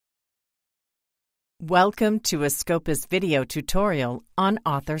Welcome to a SCOPUS video tutorial on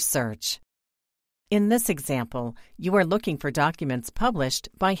author search. In this example, you are looking for documents published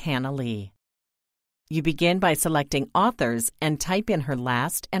by Hannah Lee. You begin by selecting authors and type in her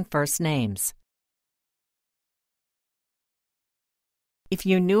last and first names. If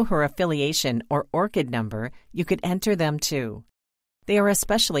you knew her affiliation or ORCID number, you could enter them too. They are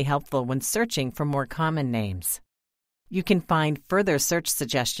especially helpful when searching for more common names. You can find further search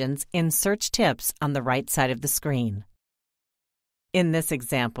suggestions in Search Tips on the right side of the screen. In this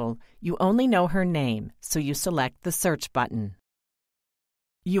example, you only know her name, so you select the Search button.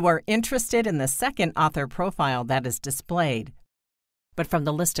 You are interested in the second author profile that is displayed, but from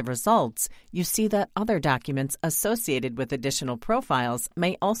the list of results, you see that other documents associated with additional profiles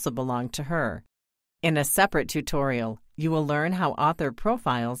may also belong to her. In a separate tutorial, you will learn how author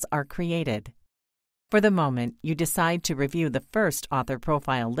profiles are created. For the moment, you decide to review the first author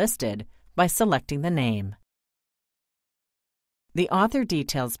profile listed by selecting the name. The Author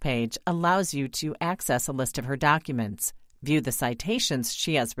Details page allows you to access a list of her documents, view the citations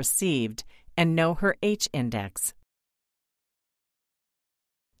she has received, and know her H-index.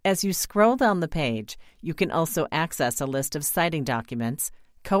 As you scroll down the page, you can also access a list of citing documents,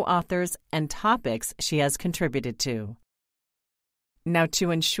 co-authors, and topics she has contributed to. Now, to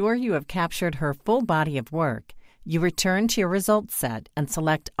ensure you have captured her full body of work, you return to your results set and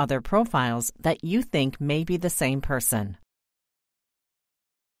select other profiles that you think may be the same person.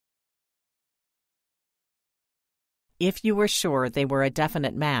 If you were sure they were a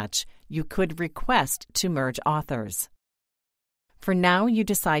definite match, you could request to merge authors. For now, you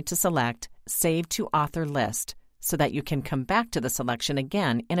decide to select Save to Author List so that you can come back to the selection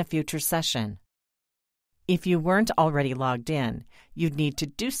again in a future session. If you weren't already logged in, you'd need to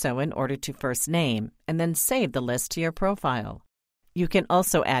do so in order to first name and then save the list to your profile. You can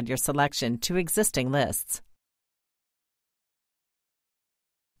also add your selection to existing lists.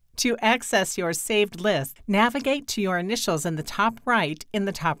 To access your saved list, navigate to your initials in the top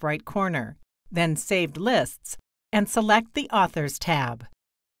right corner, then Saved Lists, and select the Authors tab.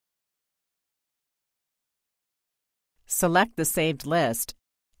 Select the saved list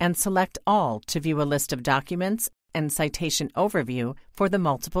and select All to view a list of documents and citation overview for the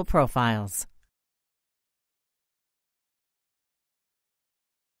multiple profiles.